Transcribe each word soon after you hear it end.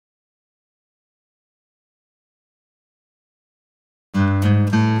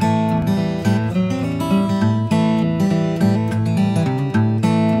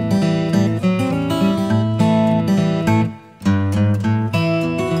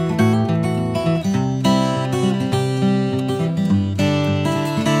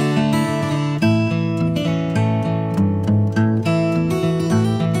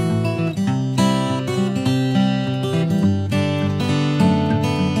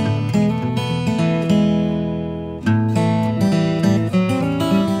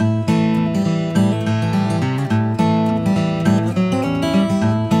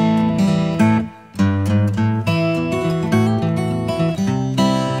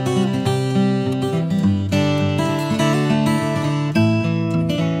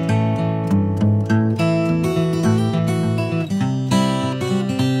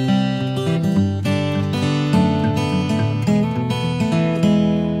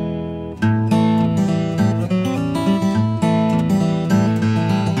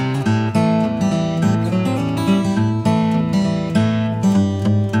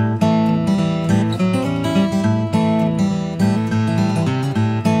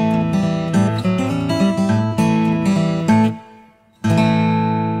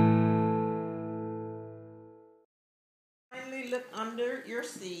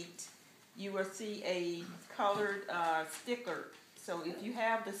you will see a colored sticker. So if you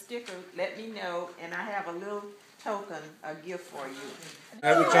have the sticker, let me know, and I have a little token, a gift for you.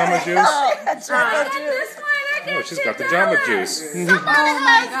 Have the Jamba Juice? I got this one. Oh, she's got the Jamba Juice. Somebody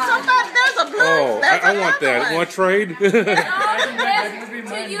there's a blue. Oh, I want that. You want to trade? To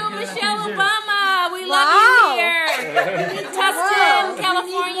you, Michelle Obama. We love you here. In Tustin,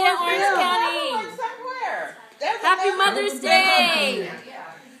 California, Orange County. Happy Mother's Day.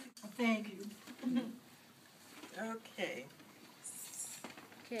 Thank you. Okay.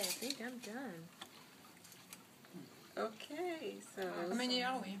 Okay, I think I'm done. Okay, so. How many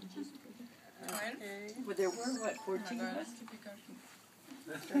are we? Okay. Well, there were, what, 14 of us?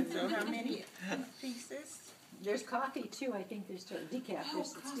 So how many pieces? There's coffee, too. I think there's decaf.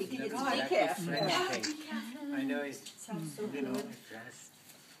 There's coffee. it's God, decaf. I know it's, you know, fresh.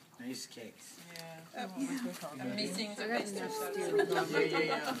 Nice cakes. Yeah. I'm missing the pastries.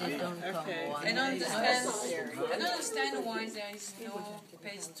 Okay. I don't understand why there is no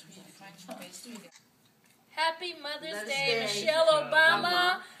pastry, French pastry. Happy Mother's Day, Michelle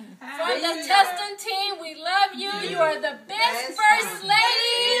Obama. From the Tustin team, we love you. You are the best First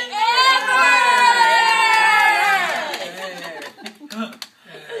Lady ever.